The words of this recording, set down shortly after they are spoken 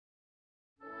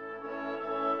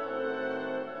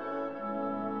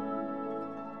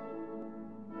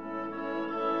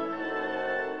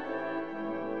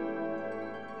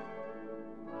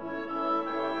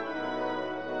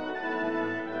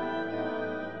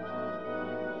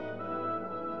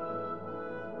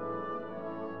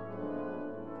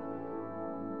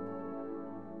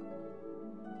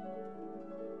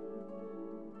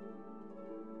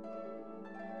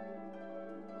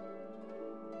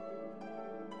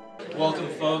Welcome,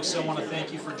 folks. I want to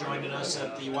thank you for joining us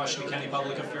at the Washington County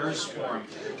Public Affairs Forum.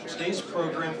 Today's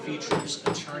program features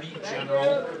Attorney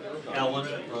General Ellen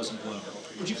Rosenblum.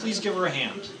 Would you please give her a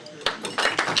hand?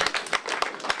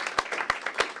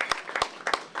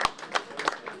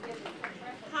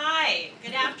 Hi,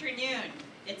 good afternoon.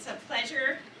 It's a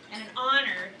pleasure and an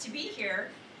honor to be here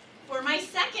for my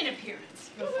second appearance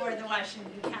before the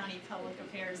Washington County Public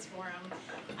Affairs Forum.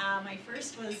 My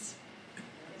first was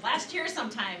last year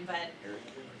sometime, but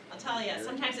I'll tell you,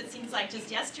 sometimes it seems like just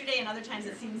yesterday, and other times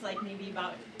it seems like maybe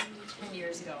about 10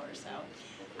 years ago or so.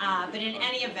 But in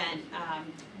any event,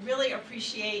 really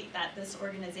appreciate that this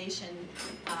organization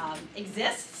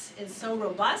exists, is so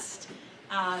robust.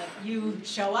 You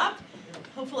show up,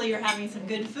 hopefully you're having some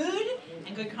good food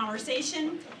and good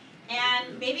conversation,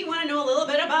 and maybe want to know a little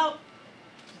bit about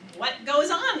what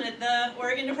goes on at the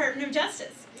Oregon Department of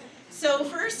Justice. So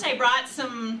first I brought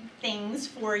some things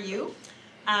for you,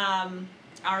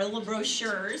 our little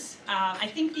brochures. I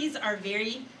think these are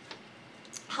very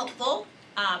helpful,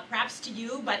 perhaps to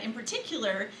you, but in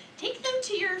particular, take them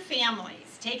to your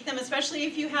families. Take them, especially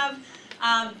if you have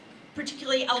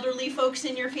particularly elderly folks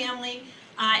in your family.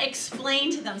 Explain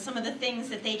to them some of the things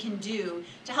that they can do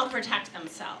to help protect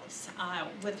themselves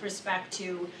with respect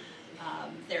to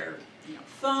their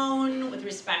phone, with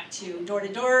respect to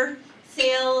door-to-door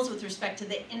sales, with respect to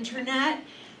the internet.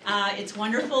 It's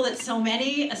wonderful that so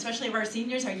many, especially of our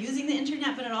seniors, are using the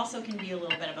internet, but it also can be a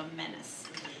little bit of a menace.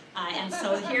 And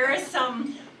so here are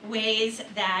some ways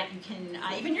that you can,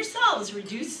 even yourselves,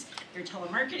 reduce your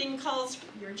telemarketing calls,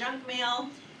 your junk mail,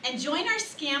 and join our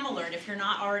scam alert if you're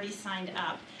not already signed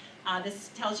up. This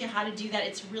tells you how to do that.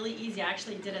 It's really easy. I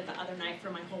actually did it the other night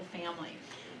for my whole family.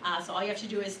 So all you have to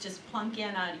do is just plunk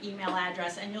in an email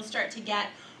address and you'll start to get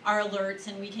our alerts,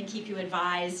 and we can keep you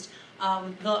advised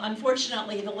of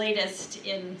unfortunately the latest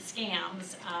in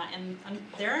scams, and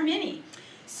there are many.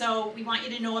 So we want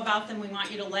you to know about them. We want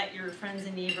you to let your friends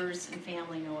and neighbors and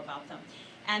family know about them.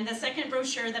 And the second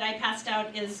brochure that I passed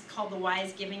out is called the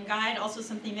Wise Giving Guide, also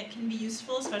something that can be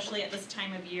useful, especially at this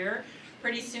time of year.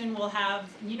 Pretty soon we'll have,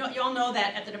 you all know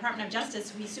that at the Department of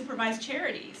Justice we supervise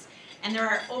charities. And there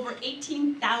are over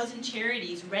 18,000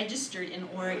 charities registered in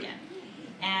Oregon.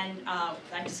 And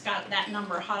I just got that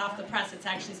number hot off the press. It's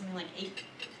actually something like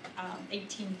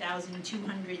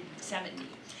 18,270.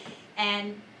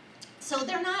 And so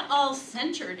they're not all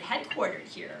headquartered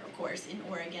here, of course, in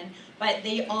Oregon, but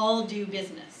they all do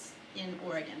business in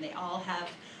Oregon. They all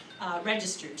have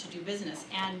registered to do business.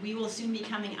 And we will soon be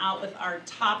coming out with our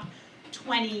top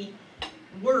 20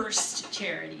 worst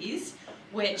charities,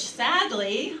 which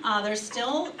sadly, there's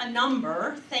still a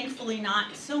number, thankfully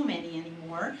not so many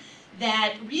anymore,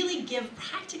 that really give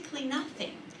practically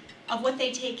nothing of what they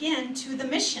take in to the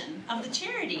mission of the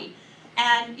charity.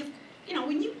 And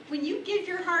when you give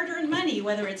your hard-earned money,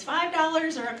 whether it's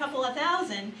 $5 or a couple of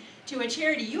thousand to a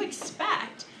charity, you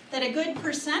expect that a good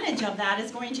percentage of that is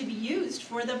going to be used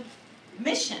for the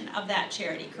mission of that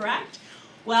charity, correct?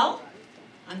 Well,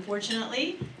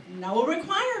 unfortunately, no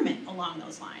requirement along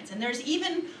those lines. And there's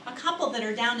even a couple that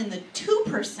are down in the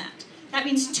 2%. That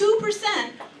means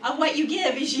 2% of what you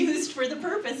give is used for the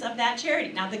purpose of that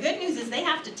charity. Now the good news is they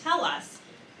have to tell us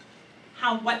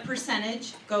what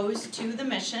percentage goes to the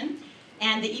mission.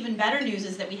 And the even better news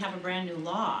is that we have a brand new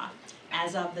law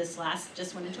as of this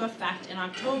just went into effect in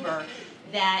October,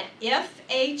 that if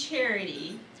a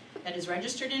charity that is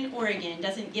registered in Oregon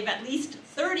doesn't give at least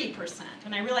 30%,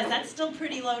 and I realize that's still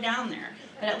pretty low down there,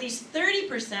 but at least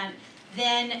 30%,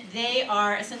 then they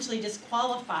are essentially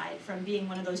disqualified from being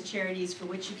one of those charities for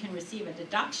which you can receive a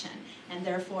deduction, and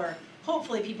therefore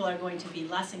hopefully people are going to be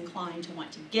less inclined to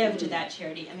want to give to that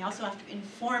charity, and they also have to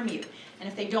inform you. And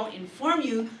if they don't inform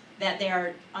you that they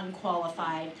are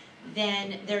unqualified,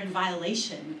 then they're in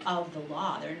violation of the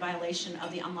law. They're in violation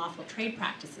of the Unlawful Trade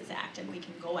Practices Act, and we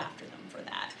can go after them for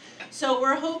that. So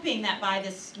we're hoping that by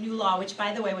this new law, which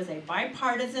by the way was a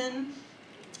bipartisan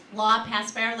law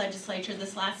passed by our legislature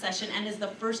this last session and is the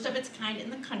first of its kind in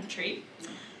the country,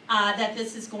 that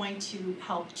this is going to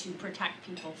help to protect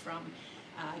people from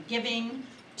giving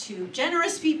to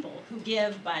generous people who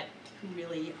give but who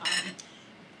really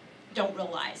don't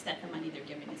realize that the money they're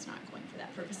giving is not going for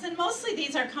that purpose. And mostly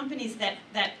these are companies that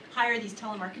hire these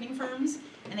telemarketing firms,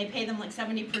 and they pay them like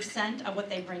 70% of what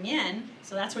they bring in,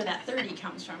 so that's where that 30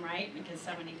 comes from, right? Because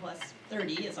 70 plus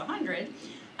 30 is 100.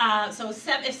 So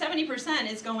if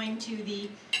 70% is going to the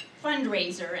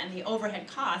fundraiser and the overhead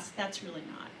costs, that's really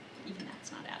not, even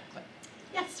that's not adequate.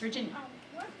 Yes, Virginia.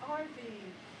 What are the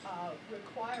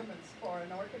requirements for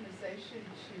an organization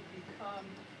to become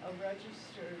a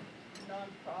registered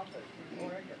nonprofit in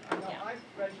Oregon? I know I've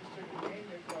registered to name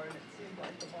before, and it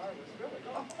the bar was really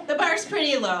low. The bar's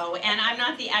pretty low, and I'm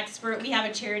not the expert. We have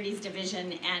a charities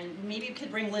division, and maybe we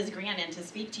could bring Liz Grant in to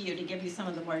speak to you to give you some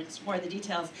of the more of the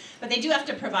details. But they do have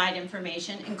to provide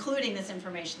information, including this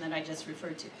information that I just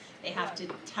referred to. They have to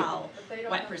tell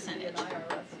what percentage.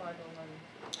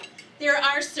 There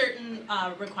are certain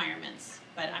requirements,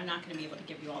 but I'm not going to be able to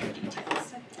give you all the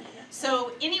details.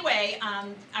 So anyway,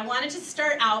 I wanted to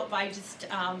start out by just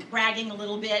bragging a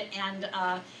little bit and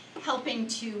helping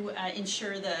to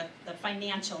ensure the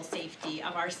financial safety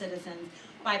of our citizens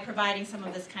by providing some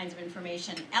of this kinds of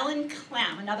information. Ellen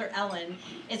Clem, another Ellen,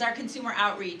 is our consumer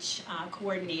outreach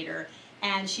coordinator,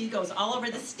 and she goes all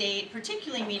over the state,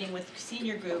 particularly meeting with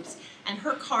senior groups, and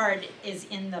her card is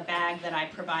in the bag that I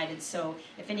provided. So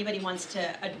if anybody wants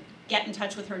to get in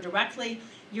touch with her directly,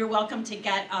 you're welcome to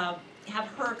have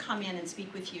her come in and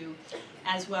speak with you,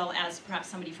 as well as perhaps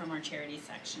somebody from our charity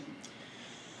section.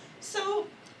 So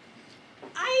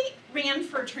I ran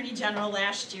for Attorney General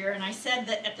last year, and I said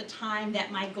that at the time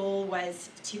that my goal was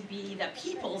to be the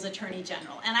people's Attorney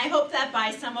General. And I hope that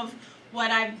by some of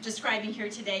what I'm describing here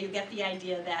today, you get the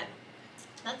idea that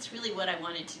that's really what I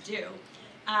wanted to do.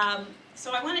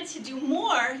 So I wanted to do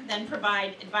more than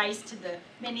provide advice to the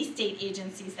many state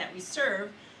agencies that we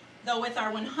serve, though with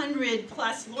our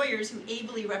 100+ lawyers who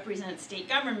ably represent state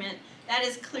government, that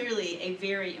is clearly a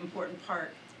very important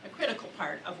part, a critical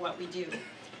part of what we do.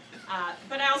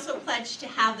 But I also pledged to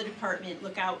have the department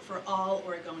look out for all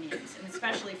Oregonians, and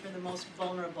especially for the most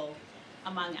vulnerable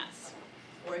among us.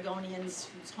 Oregonians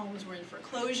whose homes were in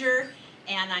foreclosure,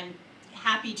 and I'm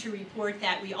happy to report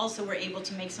that we also were able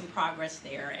to make some progress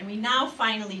there. And we now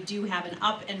finally do have an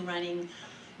up and running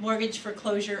mortgage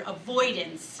foreclosure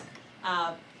avoidance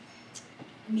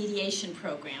mediation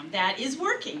program that is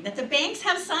working, that the banks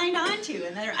have signed on to,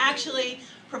 and that are actually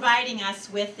providing us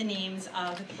with the names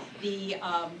of the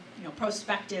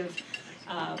prospective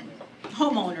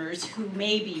homeowners who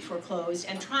may be foreclosed,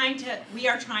 and we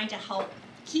are trying to help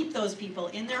keep those people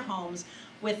in their homes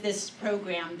with this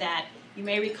program that you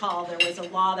may recall there was a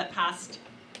law that passed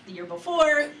the year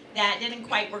before that didn't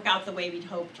quite work out the way we'd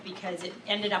hoped, because it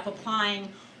ended up applying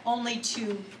only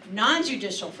to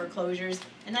non-judicial foreclosures,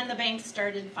 and then the banks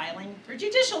started filing for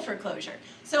judicial foreclosure.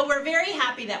 So we're very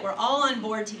happy that we're all on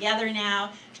board together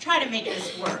now to try to make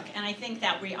this work, and I think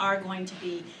that we are going to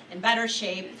be in better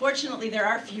shape. Fortunately, there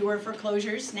are fewer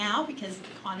foreclosures now because the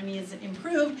economy has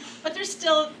improved, but there's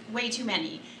still way too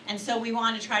many, and so we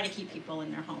want to try to keep people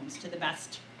in their homes to the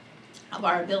best of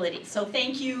our ability. So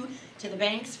thank you to the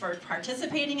banks for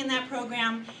participating in that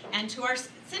program, and to our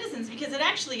citizens, because it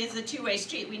actually is a two-way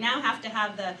street. We now have to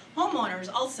have the homeowners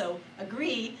also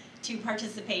agree to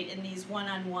participate in these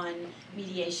one-on-one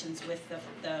mediations with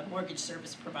the mortgage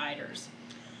service providers.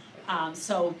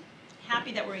 So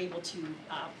happy that we're able to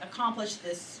accomplish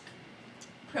this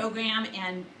program,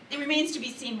 and it remains to be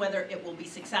seen whether it will be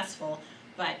successful,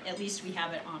 but at least we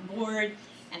have it on board,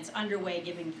 and it's underway,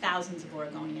 giving thousands of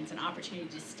Oregonians an opportunity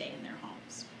to stay in their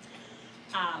homes.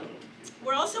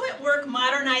 We're also at work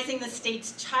modernizing the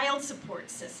state's child support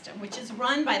system, which is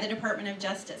run by the Department of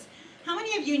Justice. How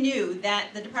many of you knew that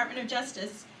the Department of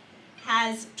Justice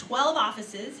has 12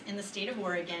 offices in the state of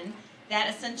Oregon that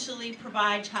essentially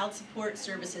provide child support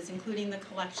services, including the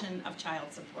collection of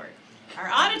child support? Our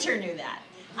auditor knew that.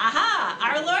 Aha,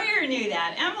 our lawyer knew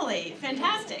that. Emily,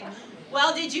 fantastic.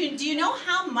 Well, do you know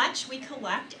how much we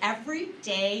collect every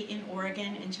day in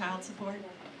Oregon in child support?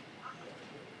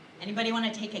 Anybody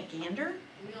want to take a gander?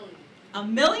 $1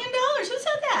 million. Who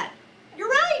said that? You're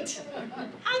right.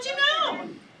 How'd you know?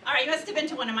 All right, you must have been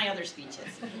to one of my other speeches.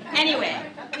 Anyway,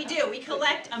 we do. We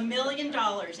collect $1 million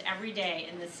every day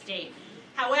in this state.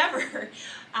 However,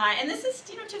 and this is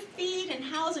to feed and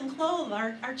house and clothe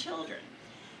our children.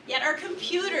 Yet our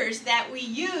computers that we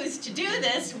use to do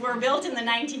this were built in the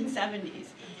 1970s.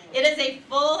 It is a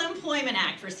full employment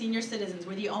act for senior citizens.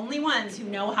 We're the only ones who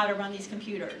know how to run these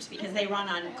computers because they run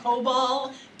on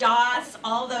COBOL, DOS,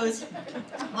 all those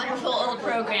wonderful old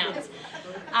programs.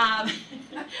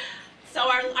 So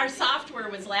our software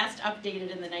was last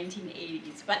updated in the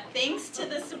 1980s, but thanks to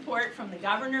the support from the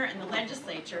governor and the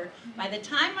legislature, by the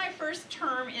time my first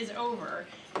term is over,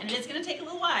 and it is going to take a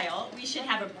little while, we should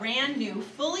have a brand new,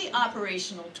 fully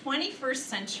operational 21st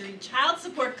century child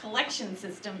support collection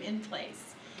system in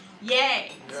place.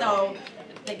 Yay! So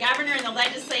the governor and the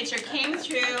legislature came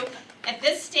through. At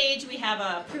this stage, we have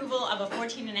approval of a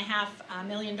 $14.5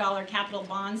 million capital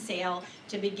bond sale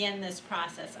to begin this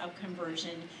process of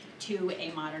conversion to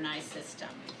a modernized system.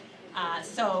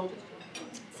 So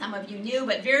some of you knew,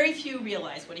 but very few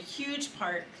realized what a huge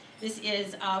part This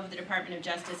is of the Department of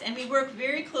Justice, and we work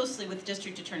very closely with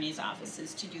district attorneys'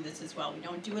 offices to do this as well. We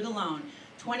don't do it alone.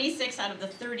 26 out of the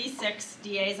 36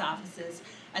 DA's offices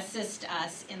assist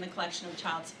us in the collection of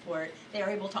child support.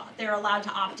 They're allowed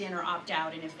to opt in or opt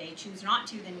out, and if they choose not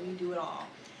to, then we do it all.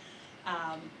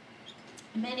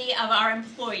 Many of our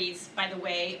employees, by the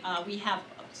way, we have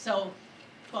 12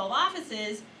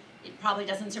 offices. It probably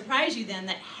doesn't surprise you then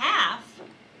that half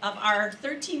of our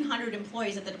 1,300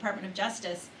 employees at the Department of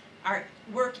Justice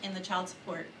work in the child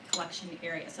support collection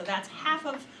area. So that's half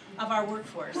of our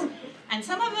workforce. And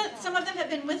some of them have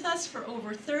been with us for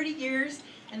over 30 years,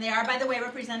 and they are, by the way,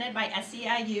 represented by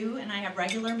SEIU, and I have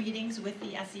regular meetings with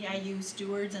the SEIU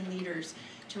stewards and leaders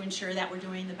to ensure that we're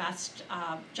doing the best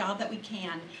job that we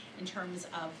can in terms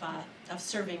of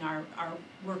serving our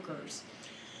workers.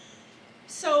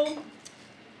 So,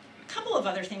 a couple of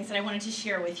other things that I wanted to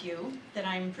share with you that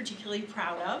I'm particularly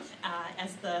proud of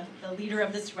as the leader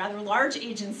of this rather large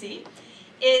agency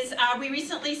is we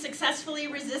recently successfully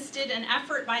resisted an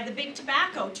effort by the Big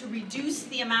Tobacco to reduce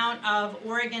the amount of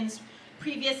Oregon's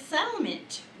previous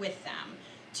settlement with them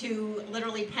to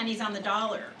literally pennies on the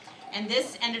dollar. And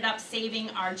this ended up saving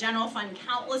our general fund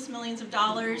countless millions of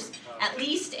dollars, at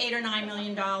least $8 or $9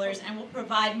 million, and will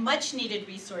provide much needed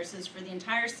resources for the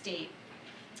entire state.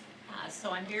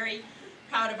 So I'm very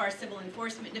proud of our Civil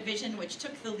Enforcement Division, which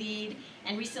took the lead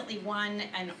and recently won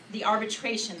the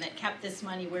arbitration that kept this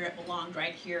money where it belonged,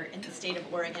 right here in the state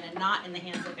of Oregon and not in the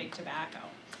hands of Big Tobacco.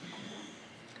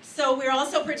 So we're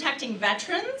also protecting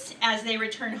veterans as they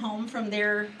return home from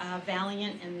their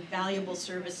valiant and valuable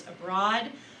service abroad.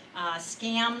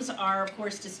 Scams are, of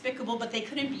course, despicable, but they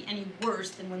couldn't be any worse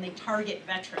than when they target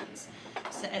veterans,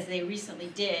 so, as they recently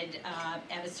did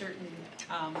at a certain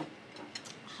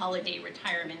holiday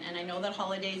retirement. And I know that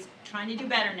Holiday's trying to do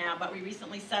better now, but we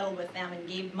recently settled with them and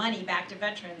gave money back to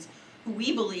veterans who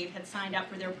we believe had signed up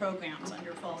for their programs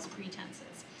under false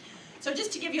pretenses. So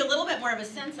just to give you a little bit more of a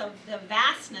sense of the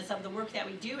vastness of the work that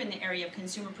we do in the area of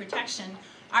consumer protection,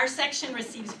 our section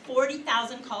receives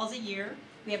 40,000 calls a year.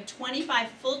 We have 25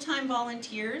 full-time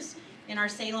volunteers in our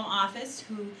Salem office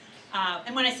who,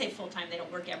 and when I say full-time, they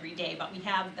don't work every day, but we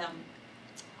have them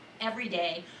every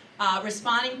day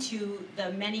responding to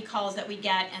the many calls that we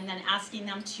get and then asking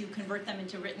them to convert them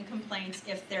into written complaints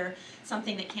if they're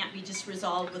something that can't be just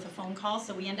resolved with a phone call.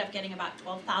 So we end up getting about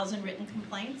 12,000 written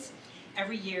complaints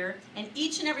every year, and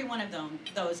each and every one of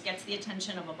those gets the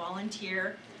attention of a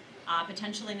volunteer,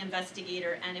 potentially an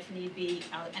investigator, and if need be,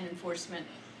 an enforcement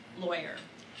lawyer.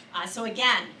 So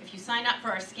again, if you sign up for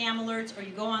our scam alerts or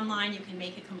you go online, you can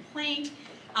make a complaint.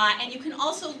 And you can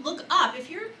also look up,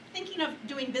 if you're thinking of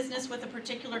doing business with a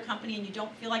particular company and you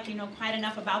don't feel like you know quite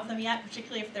enough about them yet,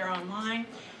 particularly if they're online,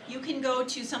 you can go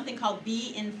to something called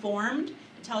Be Informed.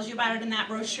 It tells you about it in that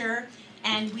brochure.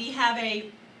 And we have a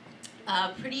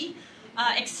pretty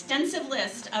extensive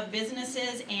list of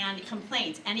businesses and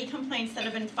complaints. Any complaints that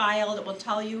have been filed, it will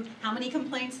tell you how many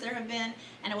complaints there have been,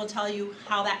 and it will tell you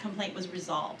how that complaint was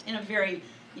resolved in a very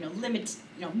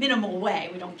minimal way.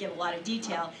 We don't give a lot of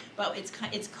detail, but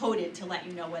it's coded to let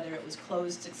you know whether it was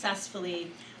closed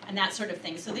successfully and that sort of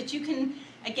thing, so that you can,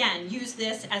 again, use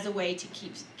this as a way to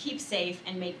keep safe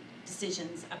and make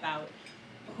decisions about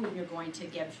who you're going to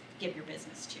give your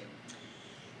business to.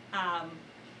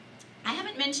 I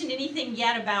haven't mentioned anything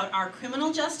yet about our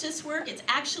criminal justice work. It's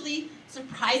actually,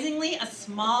 surprisingly, a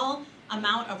small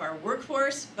amount of our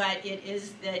workforce, but it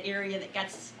is the area that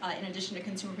gets, in addition to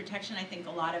consumer protection, I think a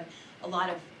lot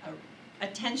of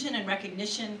attention and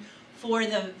recognition for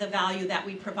the value that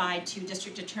we provide to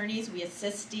district attorneys. We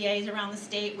assist DAs around the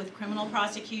state with criminal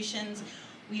prosecutions.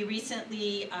 We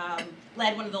recently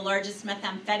led one of the largest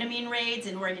methamphetamine raids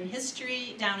in Oregon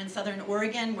history down in southern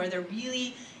Oregon, where they're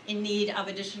really in need of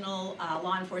additional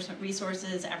law enforcement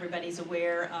resources. Everybody's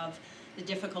aware of the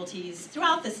difficulties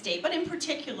throughout the state, but in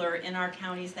particular in our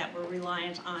counties that were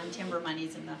reliant on timber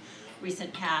monies in the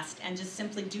recent past, and just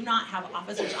simply do not have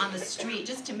officers on the street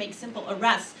just to make simple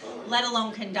arrests, let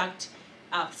alone conduct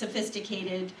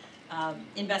sophisticated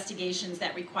investigations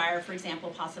that require, for example,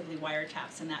 possibly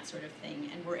wiretaps and that sort of thing,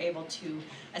 and we're able to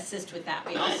assist with that.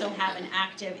 We also have an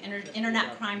active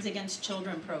Internet Crimes Against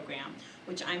Children program,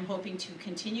 which I'm hoping to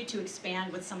continue to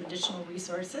expand with some additional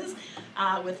resources,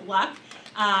 with luck,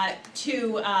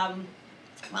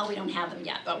 well, we don't have them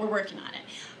yet, but we're working on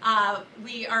it.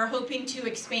 We are hoping to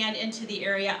expand into the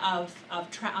area of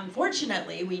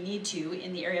unfortunately, we need to,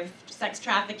 in the area of sex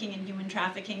trafficking and human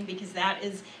trafficking, because that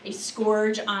is a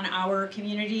scourge on our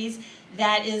communities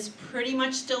that is pretty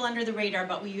much still under the radar,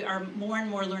 but we are more and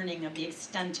more learning of the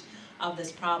extent of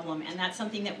this problem. And that's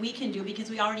something that we can do because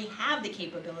we already have the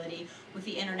capability with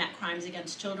the Internet Crimes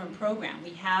Against Children program.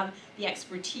 We have the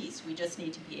expertise. We just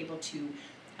need to be able to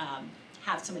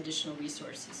have some additional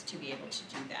resources to be able to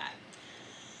do that.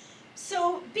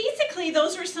 So basically,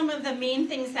 those are some of the main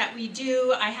things that we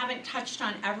do. I haven't touched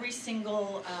on every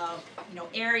single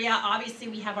area. Obviously,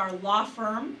 we have our law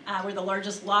firm. We're the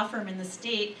largest law firm in the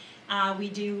state. We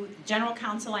do general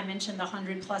counsel. I mentioned the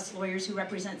 100+ lawyers who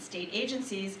represent state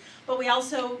agencies, but we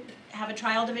also have a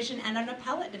trial division and an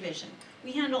appellate division.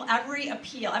 We handle every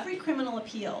appeal, every criminal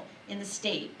appeal in the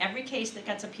state. Every case that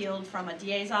gets appealed from a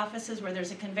DA's offices where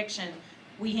there's a conviction,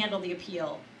 we handle the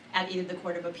appeal at either the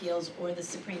Court of Appeals or the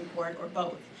Supreme Court or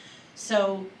both.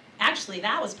 So actually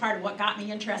that was part of what got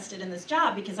me interested in this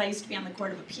job, because I used to be on the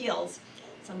Court of Appeals.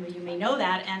 Some of you may know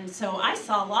that. And so I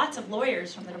saw lots of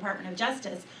lawyers from the Department of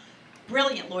Justice,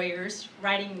 brilliant lawyers,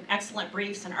 writing excellent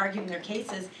briefs and arguing their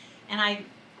cases. And I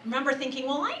remember thinking,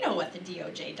 well, I know what the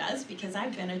DOJ does because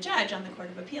I've been a judge on the Court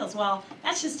of Appeals. Well,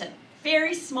 that's just a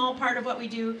very small part of what we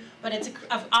do, but it's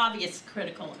of obvious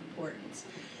critical importance.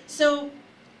 So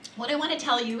what I want to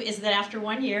tell you is that after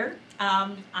 1 year,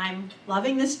 I'm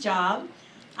loving this job.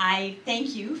 I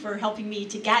thank you for helping me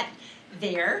to get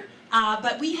there.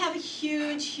 But we have a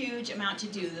huge, huge amount to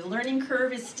do. The learning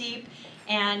curve is steep,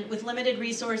 and with limited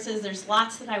resources, there's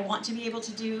lots that I want to be able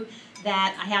to do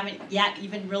that I haven't yet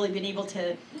even really been able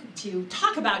to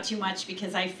talk about too much,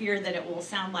 because I fear that it will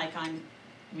sound like I'm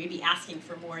maybe asking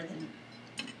for more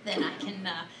than I can,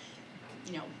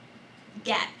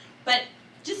 get. But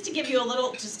just to give you a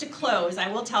little, just to close, I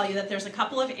will tell you that there's a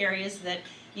couple of areas that,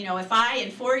 if I, in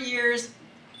 4 years,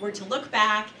 were to look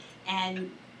back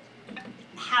and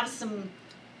have some,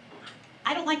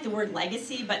 I don't like the word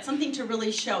legacy, but something to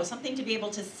really show, something to be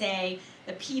able to say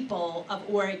the people of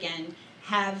Oregon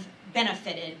have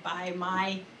benefited by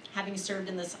my having served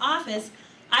in this office,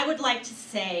 I would like to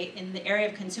say in the area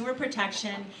of consumer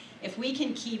protection, if we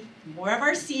can keep more of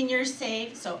our seniors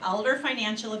safe, so elder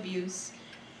financial abuse,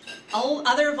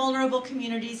 other vulnerable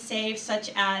communities safe,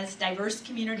 such as diverse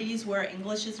communities where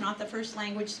English is not the first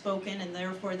language spoken, and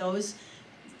therefore those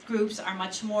groups are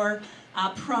much more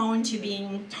prone to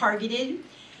being targeted.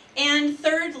 And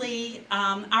thirdly,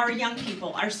 our young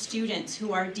people, our students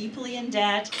who are deeply in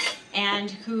debt and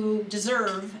who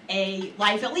deserve a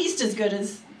life at least as good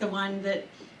as the one that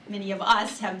many of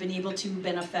us have been able to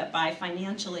benefit by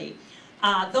financially.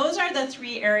 Those are the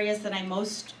three areas that I'm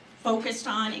most focused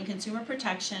on in consumer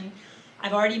protection.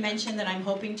 I've already mentioned that I'm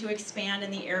hoping to expand in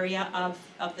the area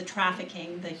of the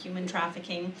trafficking, the human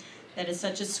trafficking that is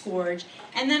such a scourge.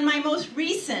 And then my most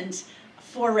recent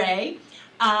foray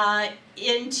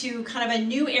into kind of a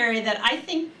new area that I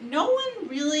think no one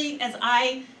really, as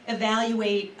I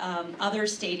evaluate other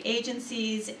state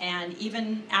agencies and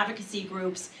even advocacy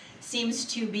groups, seems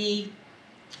to be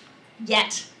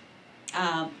yet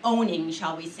owning,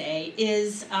 shall we say,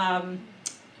 is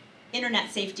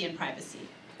internet safety and privacy.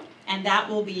 And that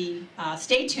will be,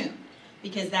 stay tuned,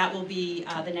 because that will be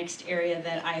the next area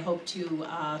that I hope to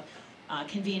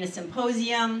convene a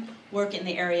symposium, work in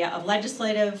the area of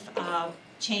legislative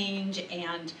change,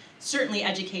 and certainly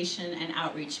education and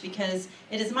outreach, because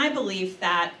it is my belief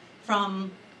that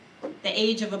from the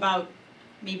age of about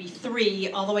maybe 3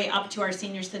 all the way up to our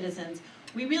senior citizens,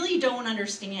 we really don't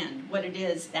understand what it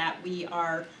is that we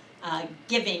are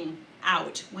giving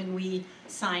out when we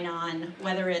sign on,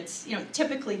 whether it's,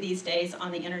 typically these days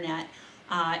on the internet.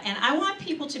 And I want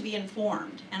people to be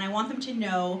informed, and I want them to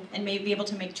know and maybe be able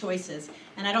to make choices.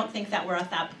 And I don't think that we're at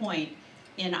that point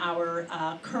in our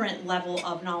current level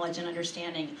of knowledge and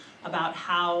understanding about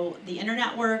how the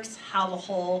internet works, how the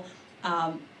whole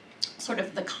sort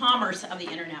of the commerce of the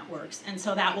internet works. And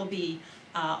so that will be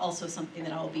also something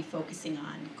that I will be focusing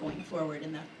on going forward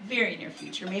in the very near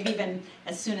future, maybe even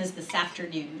as soon as this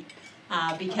afternoon,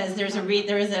 because there is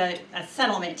a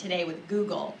settlement today with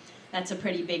Google. That's a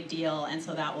pretty big deal, and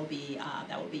so that will be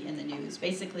in the news.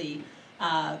 Basically,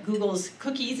 Google's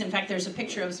cookies. In fact, there's a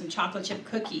picture of some chocolate chip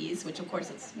cookies, which of course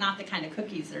it's not the kind of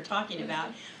cookies they're talking about,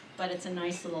 but it's a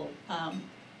nice little.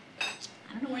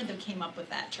 I don't know where they came up with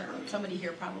that term. Somebody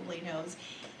here probably knows.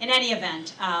 In any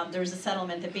event, there's a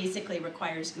settlement that basically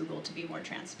requires Google to be more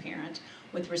transparent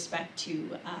with respect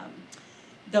to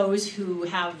those who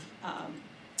have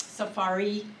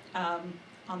Safari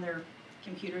on their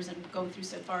computers and go through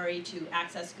Safari to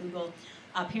access Google.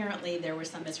 Apparently, there were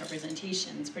some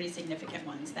misrepresentations, pretty significant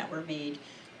ones, that were made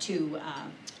to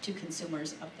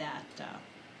consumers of that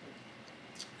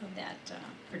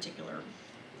particular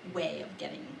way of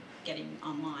getting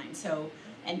online, so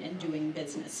and doing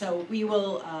business. So we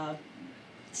will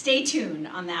stay tuned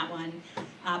on that one.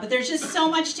 But there's just so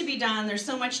much to be done. There's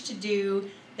so much to do.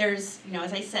 There's,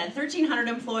 as I said, 1,300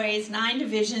 employees, 9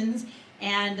 divisions,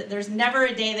 and there's never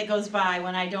a day that goes by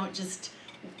when I don't just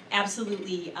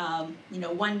absolutely,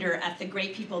 wonder at the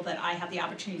great people that I have the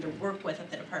opportunity to work with at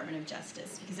the Department of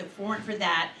Justice. Because if it weren't for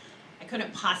that, I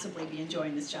couldn't possibly be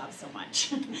enjoying this job so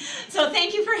much. So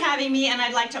thank you for having me, and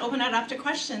I'd like to open it up to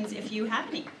questions if you have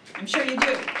any. I'm sure you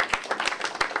do.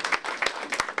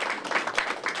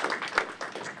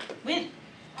 Win.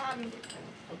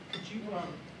 Could you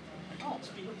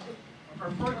speak?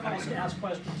 Our protocol is to ask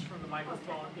questions from the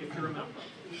microphone if you're a member.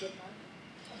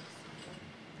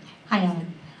 Hi,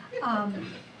 Ellen.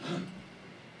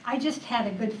 I just had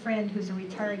a good friend who's a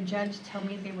retired judge tell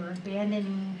me they were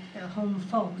abandoning their home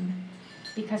phone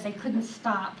because they couldn't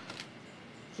stop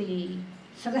the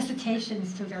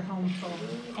solicitations to their home phone,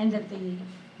 and that the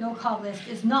no-call list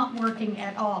is not working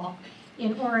at all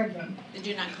in Oregon. The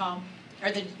do not call, or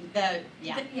I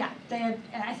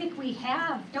think we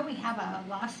have, don't we have a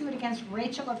lawsuit against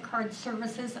Rachel of Card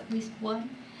Services, at least one?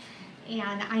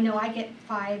 And I know I get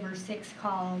 5 or 6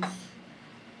 calls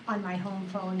on my home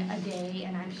phone a day,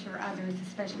 and I'm sure others,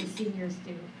 especially seniors,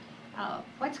 do.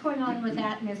 What's going on with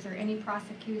that, and is there any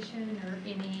prosecution or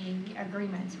any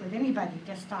agreements with anybody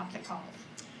to stop the calls?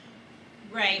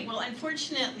 Right. Well,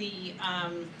 unfortunately,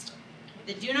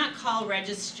 the Do Not Call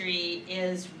registry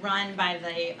is run by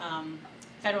the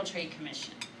Federal Trade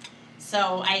Commission.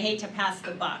 So I hate to pass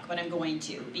the buck, but I'm going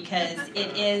to, because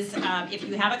it is, if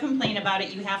you have a complaint about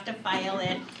it, you have to file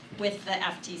it with the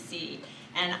FTC.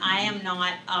 And I am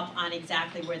not up on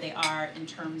exactly where they are in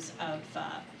terms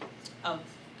of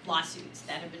lawsuits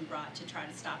that have been brought to try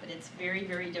to stop it. It's very,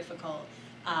 very difficult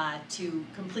to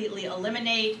completely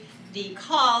eliminate the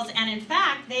calls, and in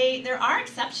fact, there are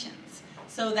exceptions.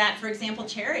 So that, for example,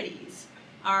 charities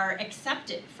are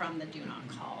accepted from the Do Not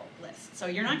Call list. So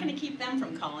you're not going to keep them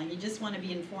from calling. You just want to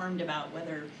be informed about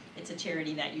whether it's a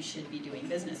charity that you should be doing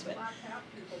business with. Half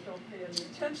people don't pay any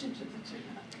attention to the do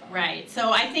not call. Right.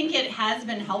 So I think it has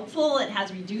been helpful. It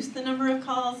has reduced the number of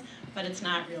calls, but it's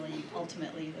not really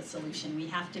ultimately the solution. We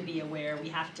have to be aware. We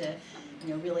have to,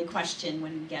 really question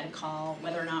when we get a call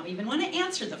whether or not we even want to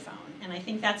answer the phone. And I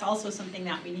think that's also something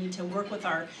that we need to work with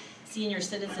our senior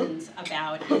citizens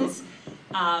about. Is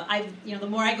the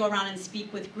more I go around and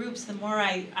speak with groups, the more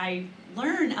I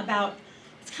learn about.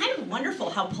 It's kind of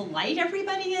wonderful how polite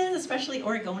everybody is, especially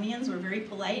Oregonians. We're very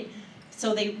polite,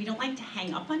 so we don't like to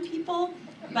hang up on people.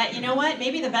 But you know what?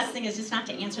 Maybe the best thing is just not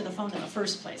to answer the phone in the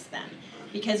first place then.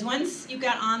 Because once you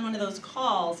got on one of those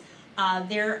calls, we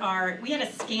had a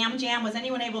scam jam. Was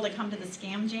anyone able to come to the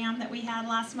scam jam that we had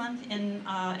last month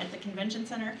at the convention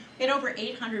center? We had over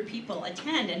 800 people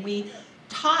attend, and we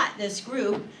taught this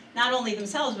group, not only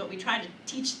themselves, but we tried to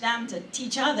teach them to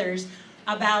teach others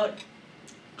about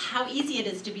how easy it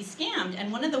is to be scammed.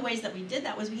 And one of the ways that we did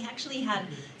that was we actually had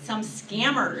some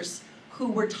scammers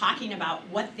who were talking about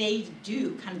what they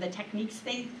do, kind of the techniques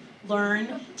they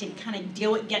learn to kind of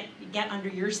get under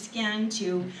your skin,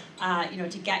 to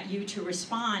to get you to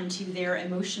respond to their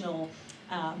emotional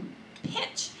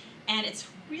pitch. And it's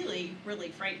really, really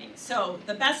frightening. So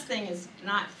the best thing is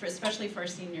especially for our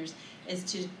seniors, is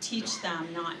to teach them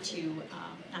not to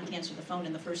answer the phone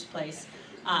in the first place,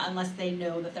 unless they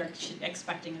know that they're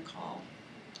expecting a call.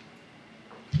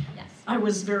 Yes. I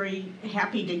was very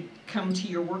happy to come to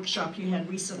your workshop you had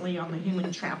recently on the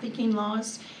human trafficking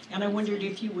laws, and I wondered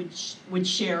if you would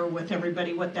share with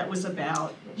everybody what that was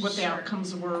about, what the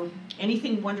outcomes were,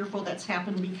 anything wonderful that's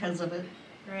happened because of it.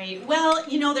 Right. Well,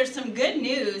 there's some good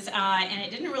news, and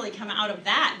it didn't really come out of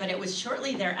that, but it was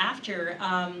shortly thereafter.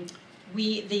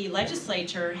 The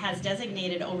legislature has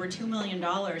designated over $2 million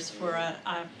for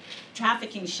a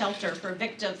trafficking shelter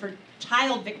for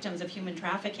child victims of human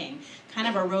trafficking. Kind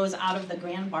of arose out of the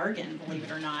grand bargain, believe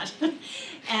it or not.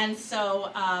 And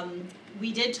so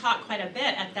we did talk quite a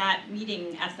bit at that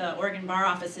meeting at the Oregon Bar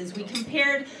offices. We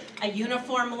compared a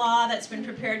uniform law that's been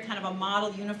prepared, kind of a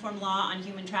model uniform law on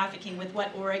human trafficking, with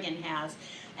what Oregon has.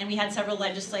 And we had several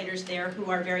legislators there who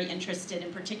are very interested,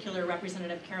 in particular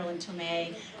Representative Carolyn Tomei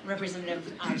and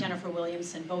Representative Jennifer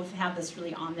Williamson. Both have this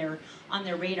really on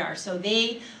their radar. So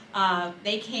they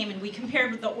came and we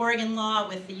compared with the Oregon law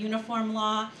with the uniform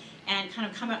law, and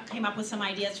kind of came up with some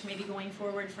ideas for maybe going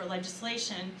forward for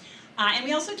legislation. And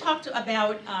we also talked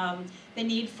about the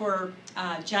need for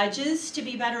judges to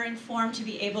be better informed, to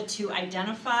be able to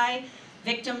identify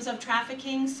victims of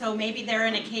trafficking. So maybe they're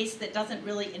in a case that doesn't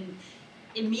really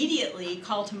immediately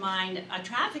call to mind a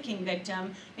trafficking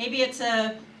victim. Maybe it's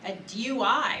a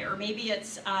DUI, or maybe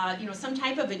it's some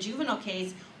type of a juvenile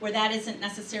case where that isn't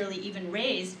necessarily even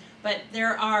raised, but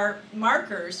there are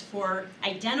markers for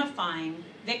identifying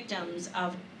victims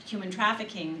of human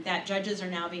trafficking that judges are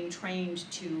now being trained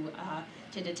to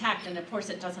detect. And of course,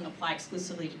 it doesn't apply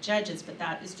exclusively to judges, but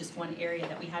that is just one area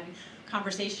that we had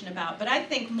conversation about. But I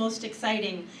think most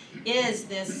exciting is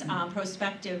this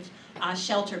prospective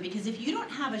shelter, because if you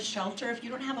don't have a shelter, if you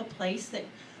don't have a place that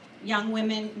young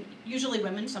women, usually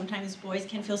women, sometimes boys,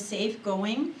 can feel safe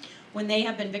going when they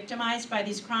have been victimized by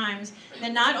these crimes,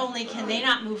 then not only can they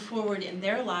not move forward in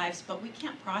their lives, but we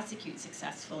can't prosecute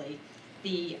successfully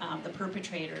the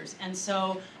perpetrators. And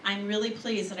so I'm really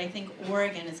pleased that I think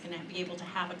Oregon is going to be able to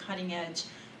have a cutting-edge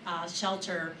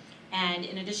shelter. And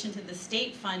in addition to the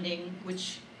state funding,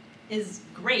 which is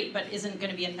great but isn't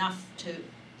going to be enough to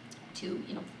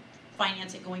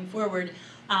finance it going forward,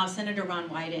 Senator Ron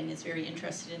Wyden is very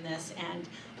interested in this, and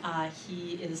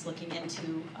he is looking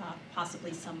into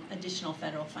possibly some additional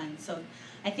federal funds. So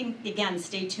I think, again,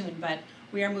 stay tuned, but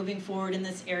we are moving forward in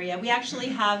this area. We actually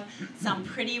have some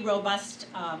pretty robust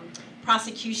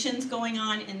prosecutions going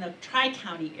on in the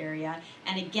Tri-County area,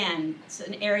 and again, it's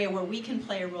an area where we can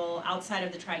play a role outside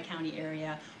of the Tri-County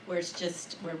area where it's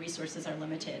just where resources are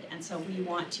limited. And so we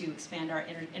want to expand our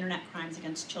internet crimes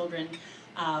against children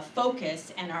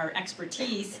focus and our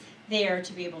expertise there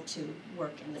to be able to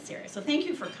work in this area. So thank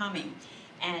you for coming.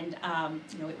 And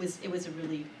it was a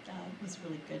really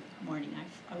good morning.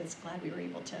 I was glad we were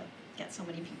able to get so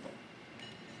many people.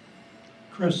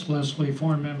 Chris Leslie,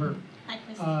 foreign member. Hi,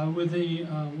 Chris. With the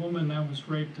woman that was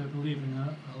raped, I believe,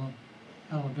 in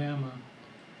Alabama,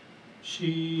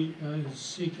 she is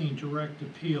seeking direct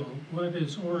appeal. What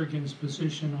is Oregon's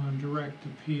position on direct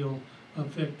appeal of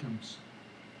victims?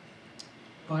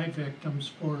 By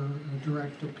victims for a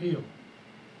direct appeal.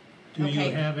 Do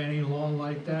you have any law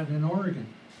like that in Oregon?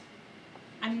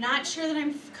 I'm not sure that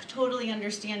I'm totally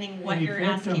understanding what A you're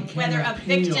victim asking, can whether a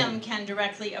appeal. victim can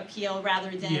directly appeal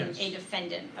rather than Yes. a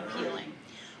defendant appealing.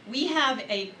 We have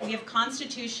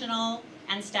constitutional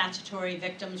and statutory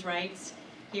victims' rights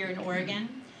here in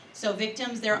Oregon. So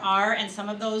victims, there are, and some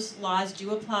of those laws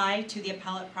do apply to the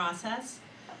appellate process.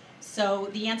 So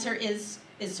the answer is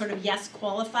sort of yes,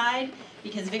 qualified,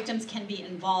 because victims can be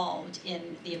involved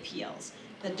in the appeals.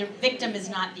 The victim is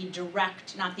not the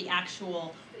direct, not the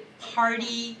actual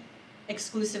party,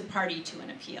 exclusive party to an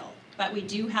appeal. But we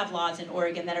do have laws in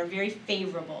Oregon that are very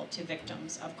favorable to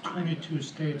victims of crime. 22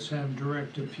 states have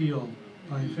direct appeal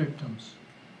by victims.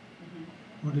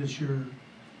 What is you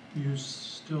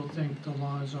still think the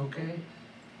law is okay?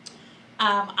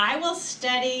 I will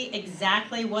study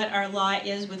exactly what our law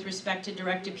is with respect to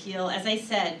direct appeal. As I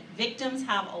said, victims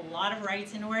have a lot of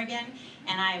rights in Oregon,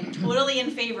 and I am totally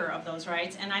in favor of those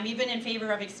rights, and I'm even in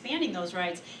favor of expanding those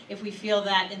rights if we feel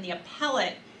that in the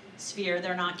appellate sphere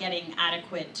they're not getting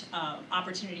adequate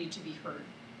opportunity to be heard.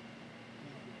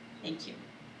 Thank you.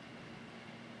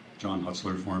 John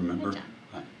Hutzler, foreign member.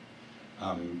 Hi,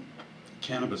 Hi.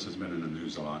 Cannabis has been in the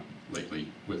news a lot lately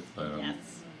with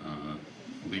Yes.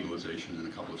 legalization in a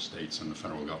couple of states and the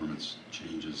federal government's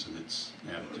changes in its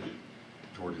attitude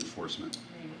toward enforcement.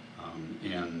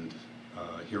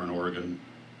 Here in Oregon,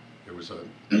 there was a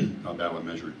ballot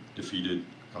measure defeated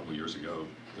a couple of years ago,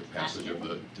 the passage of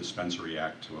the Dispensary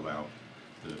Act to allow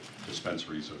the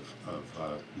dispensaries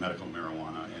of medical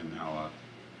marijuana, and now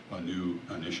a new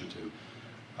initiative.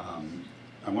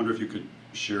 I wonder if you could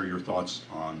share your thoughts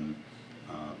on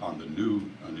the new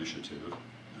initiative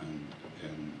and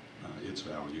its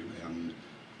value, and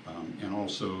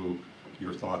also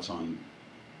your thoughts on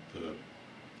the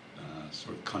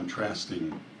sort of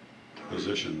contrasting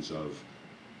positions of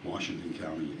Washington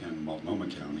County and Multnomah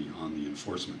County on the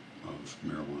enforcement of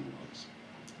marijuana laws.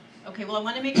 Okay, well, I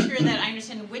want to make sure that I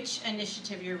understand which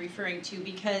initiative you're referring to,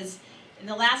 because in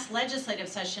the last legislative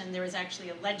session, there was actually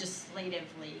a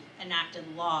legislatively enacted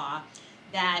law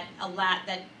that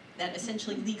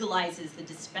essentially legalizes the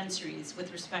dispensaries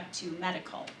with respect to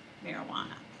medical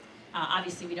marijuana.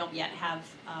 Obviously, we don't yet have,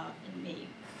 and may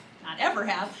not ever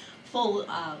have, full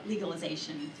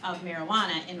legalization of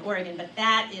marijuana in Oregon, but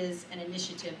that is an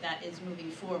initiative that is moving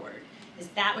forward. Is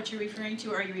that what you're referring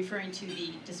to, or are you referring to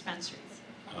the dispensaries?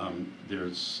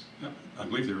 I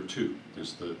believe there are two.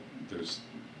 There's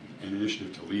an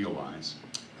initiative to legalize.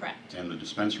 Correct. And the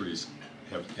dispensaries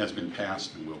has been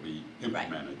passed and will be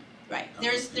implemented. Right.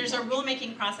 There's a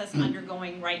rulemaking process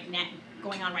going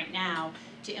on right now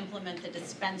to implement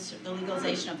the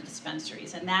legalization of the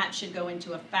dispensaries, and that should go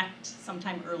into effect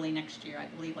sometime early next year. I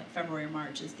believe like February or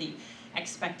March is the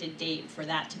expected date for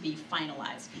that to be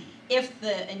finalized. If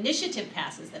the initiative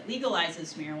passes that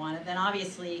legalizes marijuana, then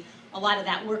obviously a lot of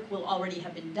that work will already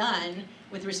have been done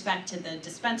with respect to the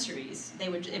dispensaries. It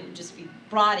would just be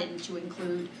broadened to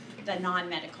include the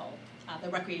non-medical, the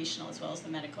recreational as well as the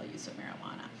medical use of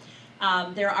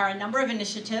marijuana. There are a number of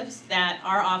initiatives that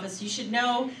our office, you should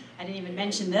know, I didn't even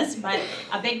mention this, but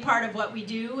a big part of what we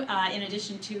do, in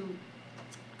addition to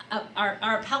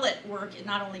our appellate work,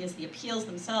 not only is the appeals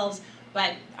themselves,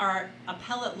 but our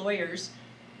appellate lawyers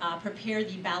prepare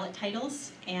the ballot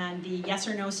titles and the yes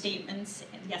or no statements,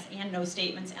 yes and no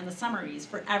statements, and the summaries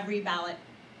for every ballot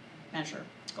measure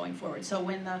going forward. So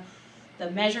when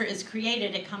the measure is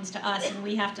created, it comes to us, and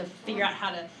we have to figure out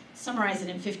how to summarize it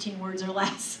in 15 words or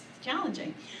less. It's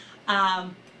challenging.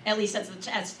 At least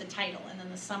that's the title, and then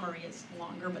the summary is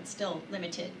longer, but still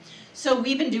limited. So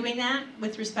we've been doing that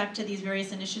with respect to these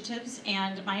various initiatives,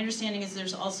 and my understanding is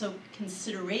there's also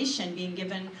consideration being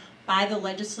given by the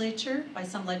legislature, by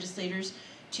some legislators,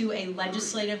 to a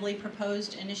legislatively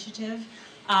proposed initiative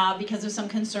because of some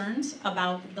concerns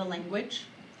about the language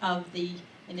of the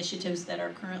initiatives that are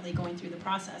currently going through the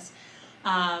process.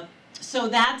 So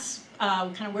that's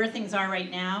kind of where things are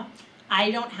right now. I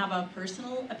don't have a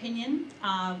personal opinion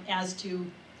as to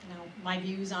my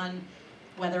views on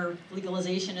whether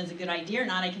legalization is a good idea or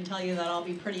not. I can tell you that I'll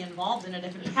be pretty involved in it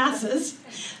if it passes.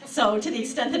 So to the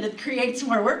extent that it creates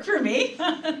more work for me,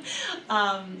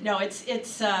 no,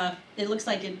 it looks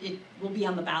like it will be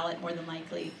on the ballot more than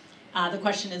likely. The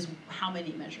question is how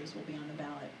many measures will be on the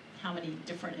ballot, how many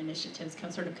different initiatives,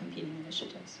 sort of competing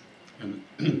initiatives. And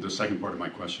the second part of my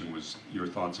question was your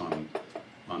thoughts on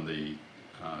the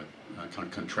kind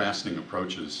of contrasting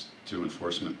approaches to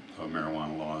enforcement of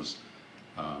marijuana laws,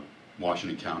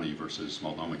 Washington County versus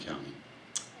Multnomah County.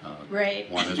 Right.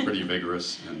 One is pretty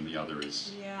vigorous and the other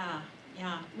is...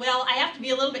 Yeah. Well, I have to be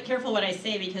a little bit careful what I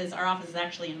say because our office is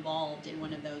actually involved in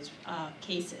one of those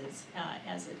cases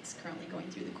as it's currently going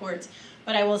through the courts.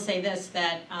 But I will say this,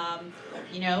 that,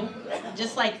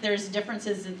 just like there's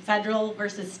differences in federal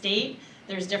versus state,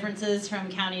 there's differences from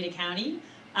county to county.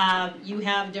 You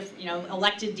have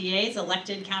elected DAs,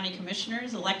 elected county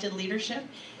commissioners, elected leadership,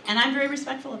 and I'm very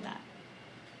respectful of that.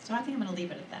 So I think I'm going to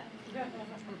leave it at that.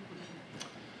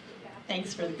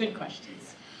 Thanks for the good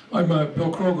questions. I'm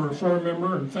Bill Kroger, a floor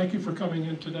member, and thank you for coming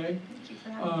in today. Thank you for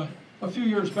having me. A few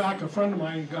years back, a friend of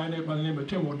mine, a guy by the name of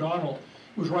Tim O'Donnell,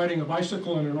 was riding a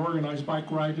bicycle in an organized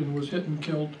bike ride and was hit and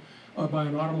killed by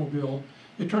an automobile.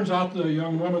 It turns out the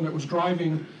young woman that was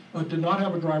driving did not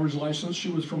have a driver's license. She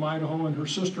was from Idaho, and her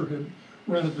sister had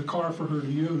rented the car for her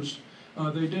to use.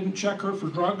 They didn't check her for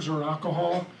drugs or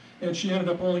alcohol, and she ended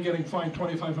up only getting fined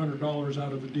 $2,500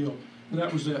 out of the deal, and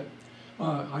that was it.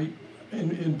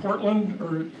 In Portland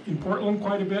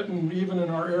quite a bit, and even in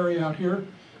our area out here,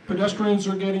 pedestrians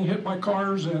are getting hit by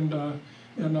cars, and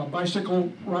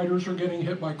bicycle riders are getting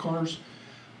hit by cars.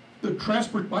 The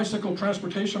Bicycle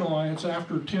Transportation Alliance,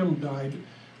 after Tim died,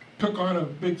 took on a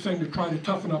big thing to try to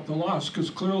toughen up the laws, because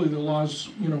clearly the laws,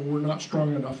 were not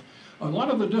strong enough. A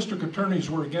lot of the district attorneys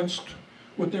were against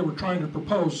what they were trying to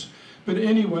propose. But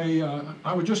anyway,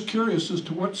 I was just curious as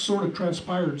to what sort of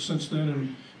transpired since then,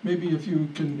 and maybe if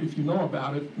you know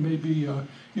about it, maybe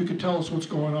you could tell us what's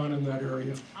going on in that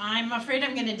area. I'm afraid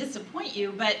I'm going to disappoint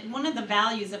you, but one of the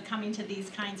values of coming to these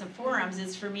kinds of forums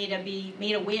is for me to be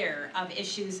made aware of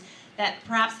issues that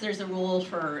perhaps there's a role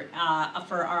for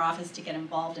our office to get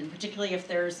involved in, particularly if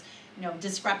there's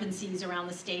discrepancies around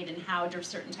the state and how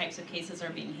certain types of cases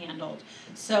are being handled.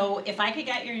 So if I could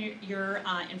get your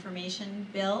information,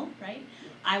 Bill, right,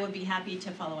 I would be happy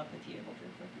to follow up with you.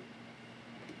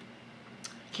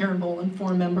 Karen Boland,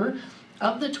 floor member.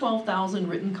 Of the 12,000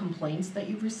 written complaints that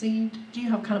you've received, do you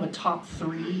have kind of a top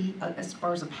three as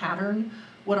far as a pattern?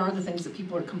 What are the things that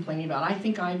people are complaining about? I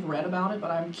think I've read about it,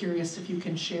 but I'm curious if you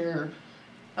can share,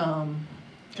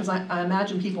 because I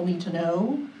imagine people need to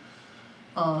know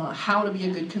how to be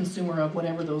a good consumer of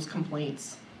whatever those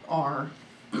complaints are.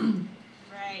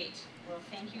 Right. Well,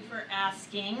 thank you for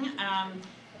asking.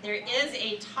 There is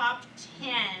a top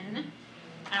 10,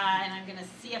 and I'm going to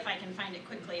see if I can find it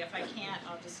quickly. If I can't,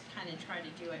 I'll just kind of try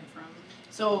to do it from...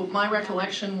 So my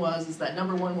recollection is that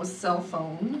number one was cell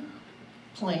phone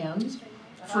plans.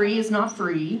 Free is not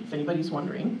free, if anybody's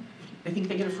wondering. They think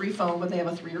they get a free phone, but they have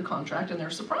a 3-year contract, and they're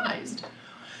surprised.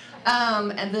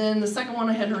 And then the second one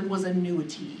I had heard was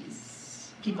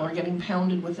annuities. People are getting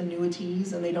pounded with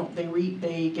annuities, and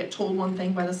they get told one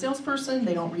thing by the salesperson,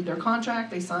 they don't read their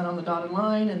contract, they sign on the dotted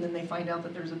line, and then they find out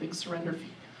that there's a big surrender fee.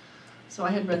 So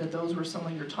I had read that those were some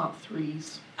of your top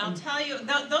threes. I'll tell you,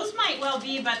 those might well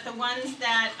be, but the ones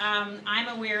that I'm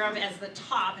aware of as the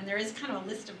top, and there is kind of a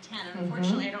list of 10, and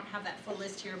unfortunately I don't have that full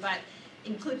list here, but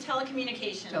include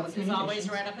telecommunications is always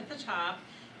right up at the top.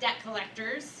 Debt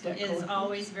collectors is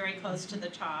always very close to the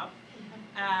top.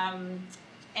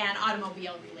 And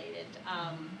automobile-related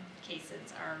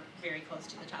cases are very close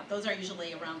to the top. Those are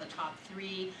usually around the top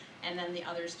 3, and then the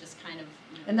others just kind of,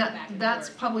 you know, And go back and that's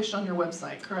forth. published on your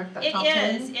website, correct? That It top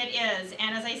 10? is, it is.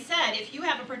 And as I said, if you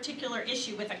have a particular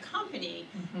issue with a company,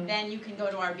 Mhm. then you can go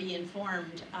to our Be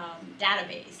Informed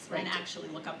database and Right. actually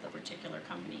look up the particular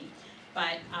company.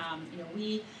 But, you know,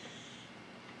 we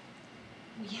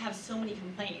have so many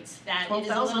complaints that it is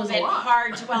a 12,000 little is a bit lot.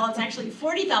 hard to, well, it's actually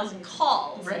 40,000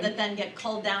 calls Right. that then get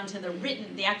culled down to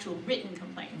the actual written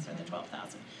complaints are the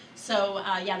 12,000. So,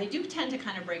 yeah, they do tend to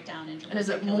kind of break down into And is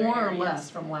it particular more or areas. less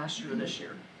from last year to this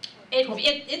year? It's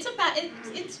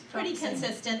pretty Top 10.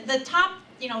 consistent. The top,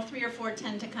 you know, 3 or 4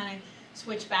 tend to kind of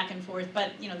switch back and forth,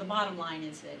 but, you know, the bottom line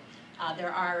is that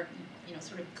there are, you know,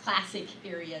 sort of classic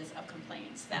areas of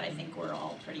complaints that I think we're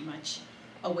all pretty much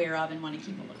aware of and want to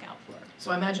keep a lookout for.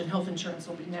 So I imagine health insurance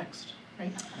will be next,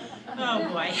 right? Oh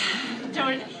boy,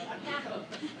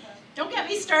 don't get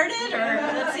me started, or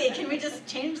let's see, can we just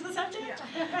change the subject?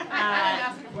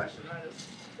 Ask a question, I just.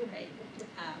 Right.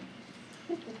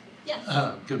 Yes.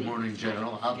 Good morning,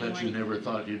 General. I'll Good bet you morning. never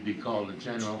thought you'd be called a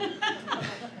general.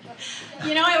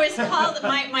 You know, I was called,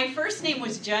 my first name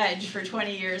was Judge for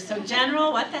 20 years, so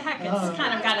General, what the heck, it's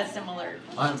kind of got a similar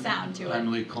sound to I'm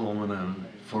it. Lee Coleman, I'm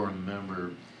a foreign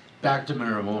member. Back to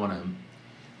marijuana.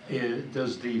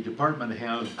 Does the department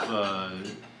has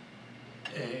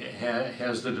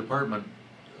the department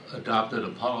adopted a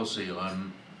policy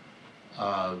on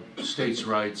states'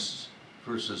 rights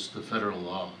versus the federal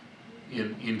law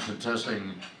in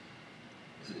contesting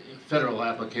federal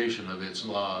application of its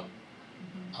law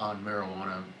on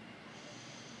marijuana?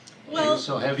 Well,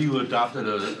 So have you adopted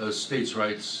a states'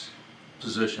 rights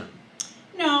position?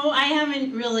 no, I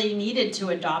haven't really needed to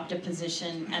adopt a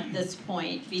position at this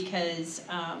point because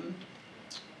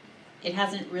it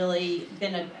hasn't really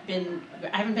I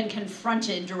haven't been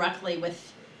confronted directly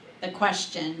with the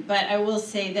question. But I will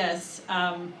say this,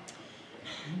 I'm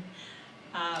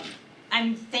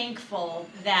thankful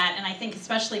that, and I think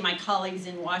especially my colleagues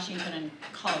in Washington and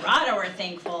Colorado are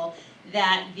thankful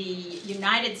that the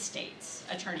United States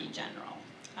Attorney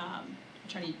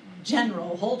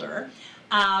General Holder,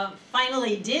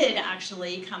 finally did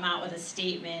actually come out with a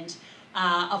statement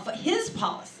of his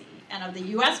policy and of the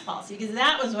U.S. policy, because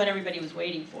that was what everybody was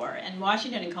waiting for. And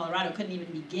Washington and Colorado couldn't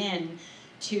even begin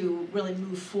to really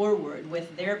move forward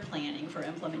with their planning for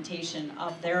implementation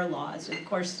of their laws. And of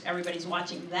course, everybody's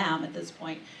watching them at this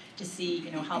point to see,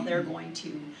 you know, how they're going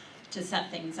to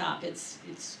set things up. It's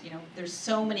you know, there's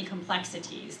so many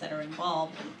complexities that are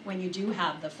involved when you do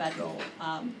have the federal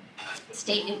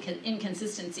state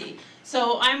inconsistency.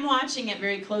 So I'm watching it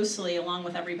very closely along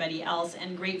with everybody else,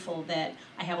 and grateful that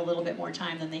I have a little bit more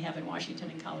time than they have in Washington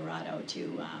and Colorado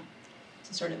to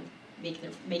sort of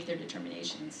make their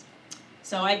determinations.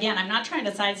 So again, I'm not trying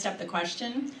to sidestep the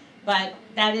question, but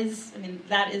that is,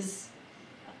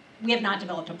 we have not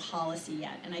developed a policy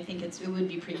yet, and I think it would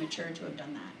be premature to have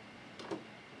done that.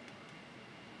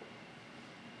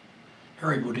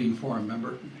 Harry Bodine, forum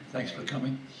member. Thanks for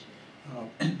coming.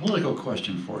 Political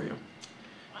question for you.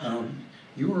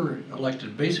 You were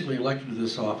basically elected to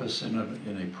this office in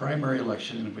a primary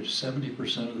election in which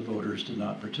 70% of the voters did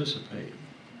not participate.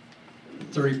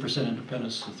 30%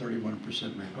 independents to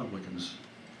 31% Republicans.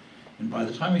 And by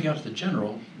the time we got to the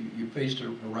general, you faced a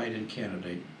write-in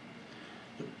candidate.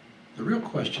 The real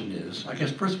question is, I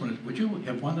guess first one, would you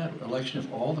have won that election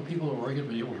if all the people of Oregon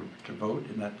were able to vote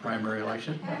in that primary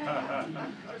election?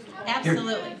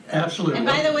 Absolutely. Absolutely. And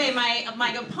by the way,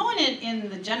 my opponent in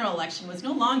the general election was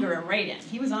no longer a write-in.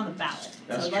 He was on the ballot.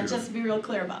 That's so let's true. just be real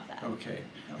clear about that. Okay.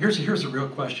 Here's a real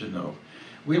question, though.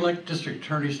 We elect district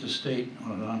attorneys to state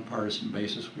on a nonpartisan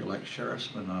basis. We elect sheriffs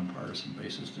on a nonpartisan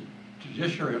basis, to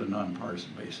judiciary on a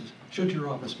nonpartisan basis. Should your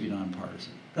office be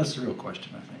nonpartisan? That's the real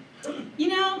question, I think. You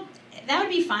know, that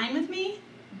would be fine with me,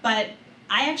 but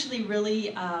I actually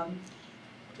really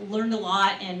learned a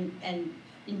lot and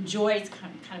enjoyed,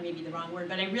 kind of maybe the wrong word,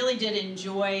 but I really did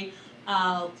enjoy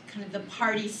kind of the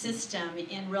party system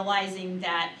in realizing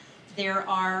that there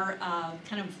are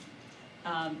kind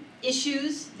of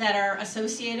issues that are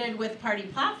associated with party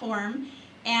platform,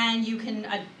 and you can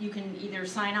either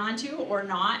sign on to or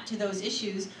not to those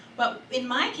issues. But in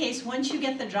my case, once you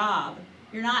get the job,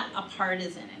 you're not a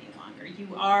partisan any longer.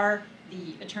 You are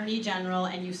the Attorney General,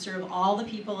 and you serve all the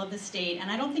people of the state.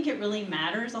 And I don't think it really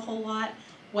matters a whole lot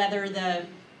whether the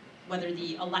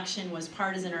election was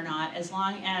partisan or not, as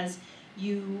long as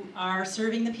you are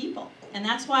serving the people. And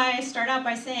that's why I start out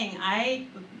by saying I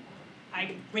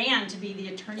ran to be the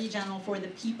Attorney General for the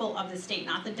people of the state,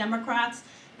 not the Democrats,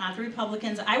 not the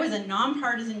Republicans. I was a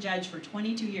nonpartisan judge for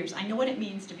 22 years. I know what it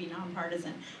means to be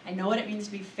nonpartisan. I know what it means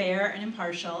to be fair and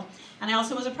impartial. And I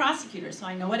also was a prosecutor, so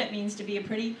I know what it means to be a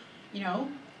pretty,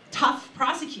 tough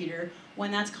prosecutor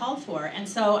when that's called for. And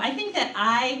so I think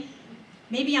that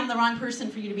maybe I'm the wrong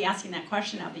person for you to be asking that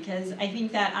question now, because I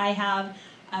think that I have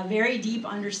a very deep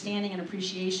understanding and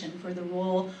appreciation for the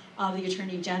role of the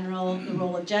Attorney General, the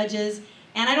role of judges,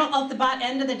 and at the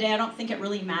end of the day, I don't think it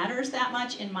really matters that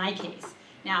much in my case.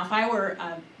 Now, if I were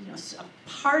a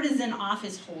partisan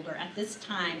office holder at this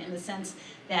time, in the sense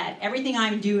that everything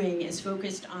I'm doing is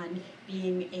focused on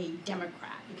being a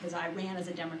Democrat, because I ran as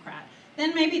a Democrat,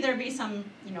 then maybe there'd be some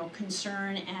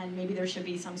concern, and maybe there should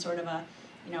be some sort of a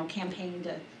campaign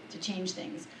to change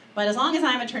things. But as long as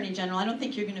I'm Attorney General, I don't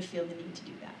think you're going to feel the need to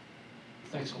do that.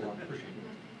 Thanks a lot. Appreciate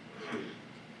it.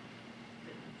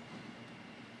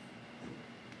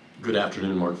 Good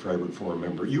afternoon, Mark Freiberg, Forum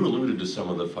member. You alluded to some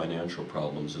of the financial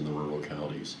problems in the rural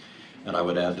counties. And I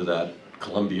would add to that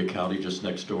Columbia County just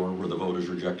next door, where the voters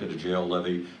rejected a jail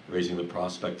levy, raising the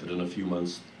prospect that in a few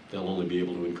months they'll only be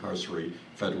able to incarcerate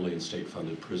federally and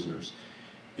state-funded prisoners.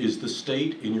 Is the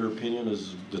state, in your opinion,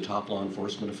 as the top law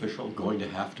enforcement official, going to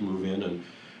have to move in and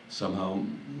somehow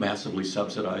massively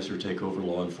subsidize or take over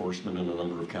law enforcement in a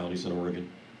number of counties in Oregon?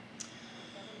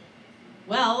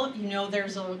 Well,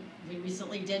 we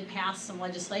recently did pass some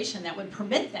legislation that would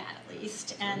permit that, at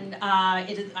least, and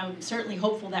I'm certainly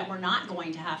hopeful that we're not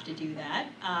going to have to do that,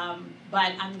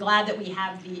 but I'm glad that we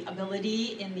have the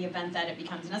ability in the event that it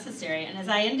becomes necessary. And as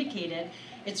I indicated,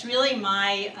 it's really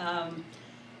my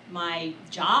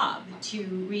job to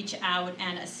reach out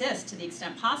and assist to the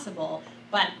extent possible,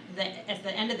 but at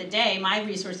the end of the day, my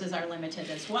resources are limited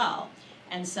as well.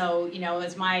 And so,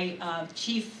 as my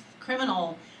chief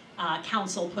criminal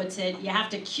counsel puts it, you have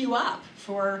to queue up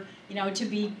for, to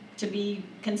be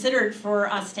considered for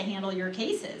us to handle your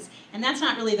cases. And that's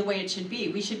not really the way it should be.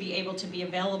 We should be able to be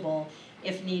available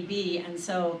if need be. And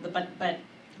so, but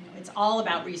it's all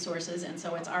about resources, and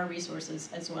so it's our resources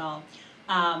as well.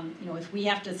 If we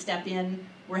have to step in,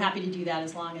 we're happy to do that,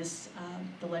 as long as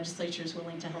the legislature is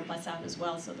willing to help us out as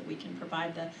well, so that we can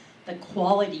provide the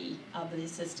quality of the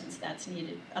assistance that's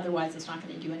needed. Otherwise, it's not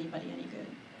going to do anybody any good.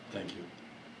 Thank you.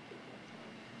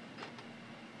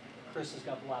 Chris has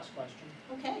got the last question.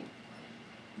 Okay.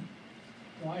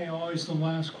 Why always the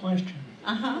last question?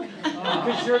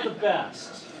 Because you're the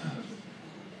best.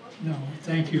 No,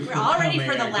 thank you for We're all ready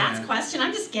coming for the last again. question.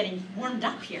 I'm just getting warmed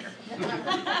up here.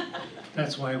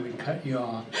 That's why we cut you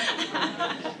off.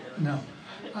 No.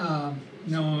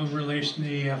 No relation to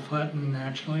E.F. Hutton,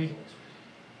 actually.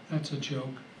 That's a joke.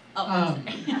 Oh,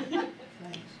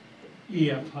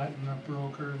 E.F. Hutton, a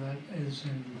broker that is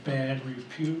in bad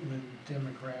repute with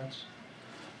Democrats.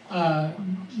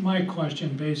 My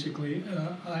question, basically,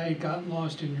 I got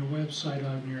lost in your website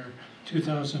on your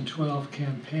 2012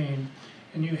 campaign,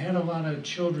 and you had a lot of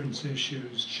children's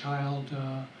issues, child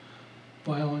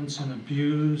violence and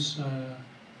abuse,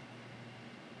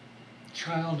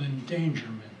 child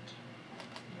endangerment.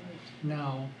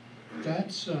 Now,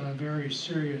 that's a very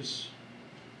serious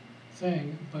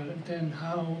thing, but then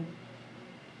how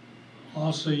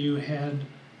also you had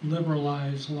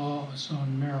liberalized laws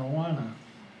on marijuana,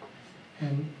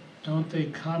 and don't they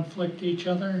conflict each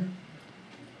other?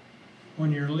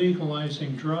 When you're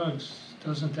legalizing drugs,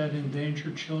 doesn't that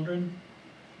endanger children?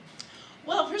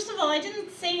 Well, first of all, I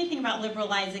didn't say anything about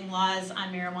liberalizing laws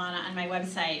on marijuana on my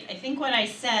website. I think what I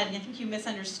said, I think you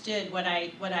misunderstood what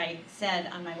I said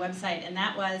on my website, and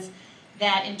that was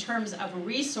that in terms of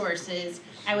resources,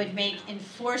 I would make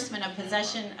enforcement of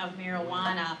possession of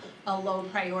marijuana a low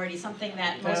priority, something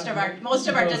that most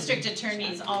of our district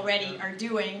attorneys already are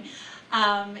doing.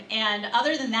 And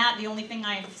other than that, the only thing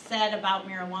I've said about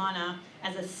marijuana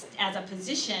as a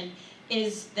position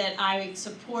is that I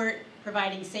support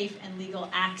providing safe and legal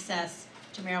access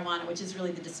to marijuana, which is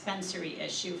really the dispensary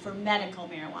issue for medical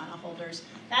marijuana holders.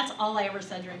 That's all I ever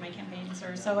said during my campaign,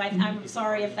 sir. So I'm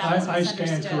sorry if that was misunderstood.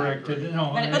 I stand corrected.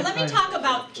 No, but let me talk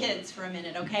about kids for a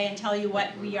minute, okay, and tell you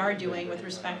what we are doing with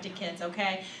respect to kids,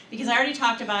 okay? Because I already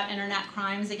talked about internet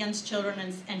crimes against children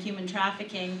and human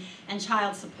trafficking and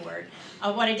child support.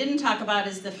 What I didn't talk about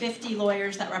is the 50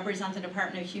 lawyers that represent the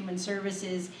Department of Human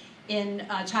Services in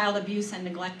child abuse and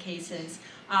neglect cases.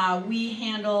 We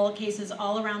handle cases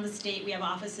all around the state. We have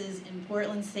offices in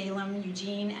Portland, Salem,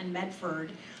 Eugene, and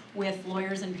Medford with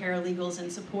lawyers and paralegals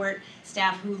and support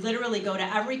staff who literally go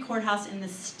to every courthouse in the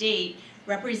state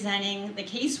representing the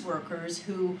caseworkers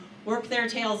who work their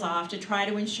tails off to try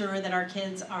to ensure that our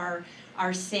kids are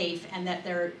are safe and that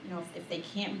they're, you know, if they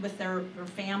can't be with their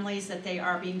families, that they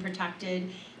are being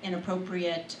protected in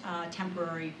appropriate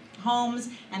temporary homes,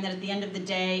 and that at the end of the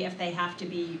day, if they have to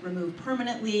be removed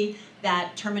permanently,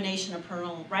 that termination of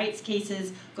parental rights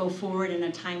cases go forward in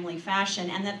a timely fashion,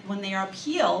 and that when they are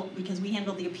appealed, because we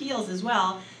handle the appeals as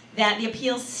well, that the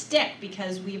appeals stick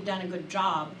because we've done a good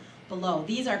job below.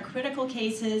 These are critical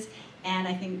cases, and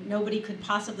I think nobody could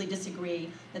possibly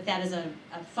disagree that that is a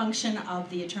function of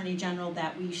the Attorney General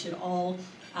that we should all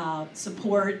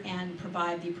support and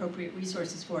provide the appropriate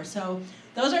resources for. So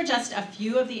those are just a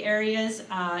few of the areas.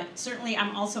 Certainly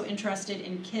I'm also interested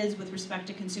in kids with respect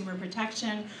to consumer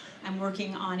protection. I'm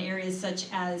working on areas such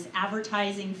as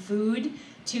advertising food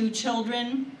to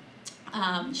children,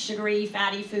 sugary,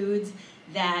 fatty foods,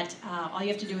 that all you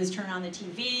have to do is turn on the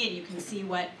TV and you can see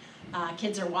what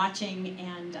kids are watching,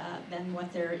 and then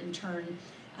what they're in turn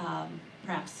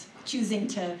perhaps choosing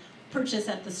to purchase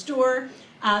at the store.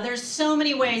 There's so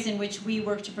many ways in which we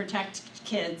work to protect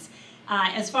kids.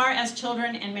 As far as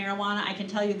children and marijuana, I can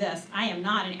tell you this: I am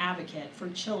not an advocate for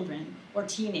children or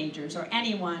teenagers or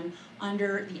anyone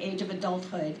under the age of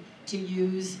adulthood to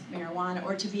use marijuana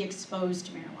or to be exposed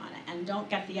to marijuana. And don't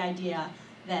get the idea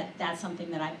that that's something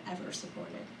that I've ever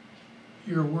supported.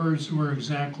 Your words were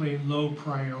exactly low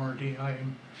priority. I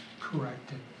am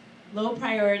corrected. Low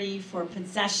priority for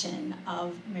possession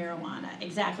of marijuana,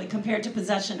 exactly, compared to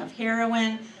possession of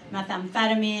heroin,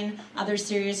 methamphetamine, other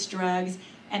serious drugs.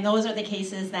 And those are the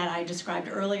cases that I described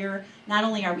earlier. Not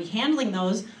only are we handling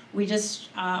those, we just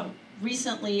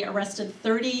recently arrested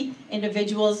 30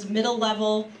 individuals,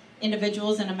 middle-level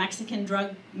individuals in a Mexican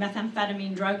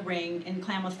methamphetamine drug ring in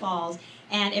Klamath Falls.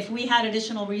 And if we had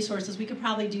additional resources, we could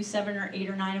probably do 7 or 8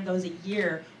 or 9 of those a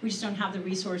year. We just don't have the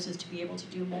resources to be able to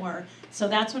do more. So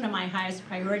that's one of my highest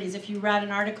priorities. If you read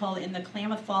an article in the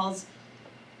Klamath Falls,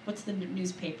 what's the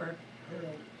newspaper?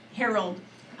 Herald.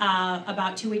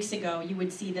 About 2 weeks ago, you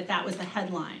would see that that was the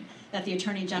headline, that the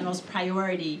Attorney General's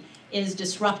priority is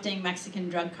disrupting Mexican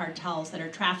drug cartels that are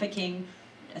trafficking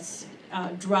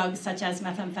drugs such as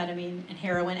methamphetamine and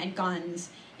heroin and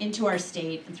guns into our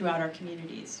state and throughout our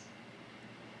communities.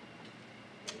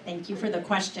 Thank you for the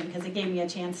question, because it gave me a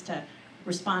chance to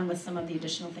respond with some of the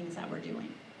additional things that we're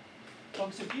doing.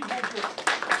 Folks, if you had your...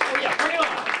 Oh yeah, bring it on!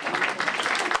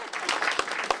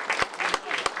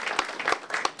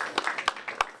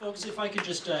 Folks, if I could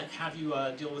just have you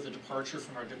deal with a departure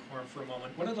from our decorum for a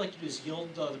moment. What I'd like to do is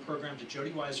yield the program to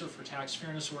Jody Weiser for Tax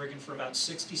Fairness Oregon for about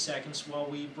 60 seconds while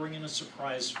we bring in a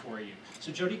surprise for you.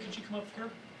 So Jody, could you come up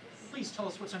here? Please tell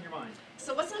us what's on your mind.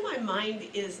 So what's on my mind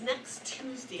is next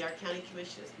Tuesday, our county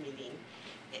commissioners meeting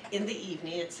in the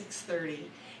evening at 6:30,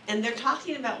 and they're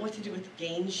talking about what to do with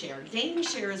gain share. Gain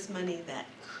share is money that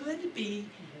could be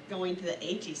going to the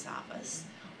AG's office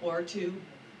or to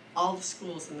all the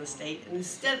schools in the state, and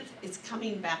instead it's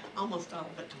coming back, almost all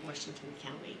of it, to Washington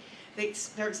County.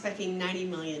 They're expecting $90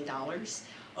 million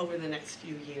over the next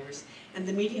few years, and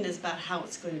the meeting is about how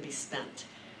it's going to be spent.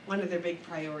 One of their big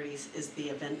priorities is the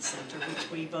event center,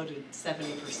 which we voted,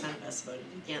 70% of us voted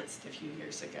against a few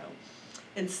years ago.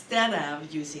 Instead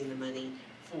of using the money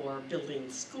for building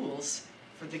schools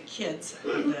for the kids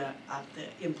of the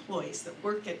employees that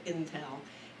work at Intel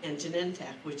and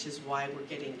Genentech, which is why we're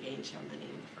getting gain share money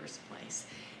in the first place.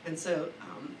 And so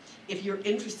if you're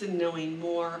interested in knowing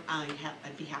more,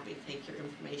 I'd be happy to take your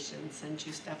information and send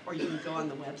you stuff, or you can go on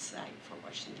the website for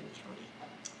Washington County.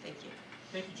 Thank you.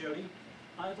 Thank you, Jody.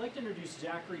 I'd like to introduce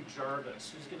Zachary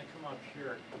Jarvis, who's going to come up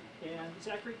here. And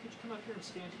Zachary, could you come up here and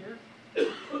stand here?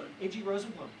 A.G.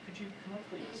 Rosenblum, could you come up,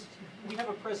 please? We have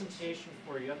a presentation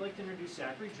for you. I'd like to introduce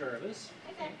Zachary Jarvis.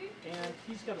 Hi, Zachary. And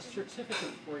he's got a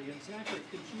certificate for you. And Zachary,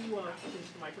 could you come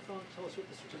into the microphone and tell us what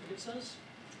the certificate says?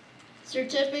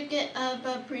 Certificate of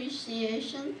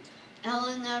Appreciation.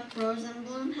 Ellen F.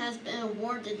 Rosenblum has been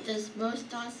awarded this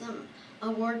most awesome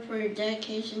award for your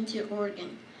dedication to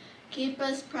Oregon. Keep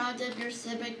us proud of your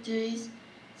civic duties.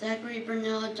 Zachary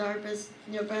Bernella Jarvis,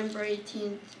 November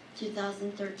 18th,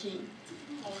 2013.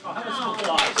 Oh, how about some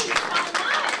applause? Thank you so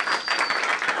much.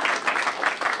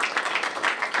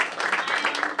 I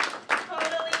am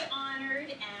totally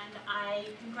honored, and I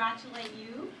congratulate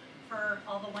you for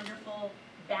all the wonderful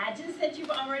badges that you've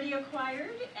already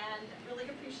acquired, and really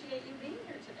appreciate you being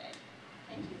here today.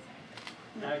 Thank you,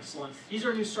 Zachary. Excellent. He's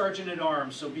our new Sergeant at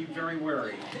Arms, so be very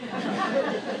wary.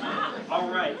 All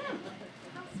right.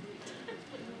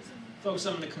 Folks,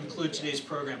 I'm going to conclude today's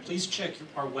program. Please check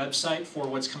our website for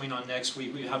what's coming on next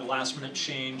week. We have a last-minute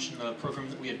change, and the program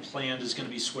that we had planned is going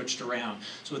to be switched around.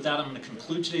 So with that, I'm going to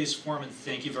conclude today's forum, and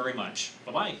thank you very much.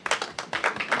 Bye-bye.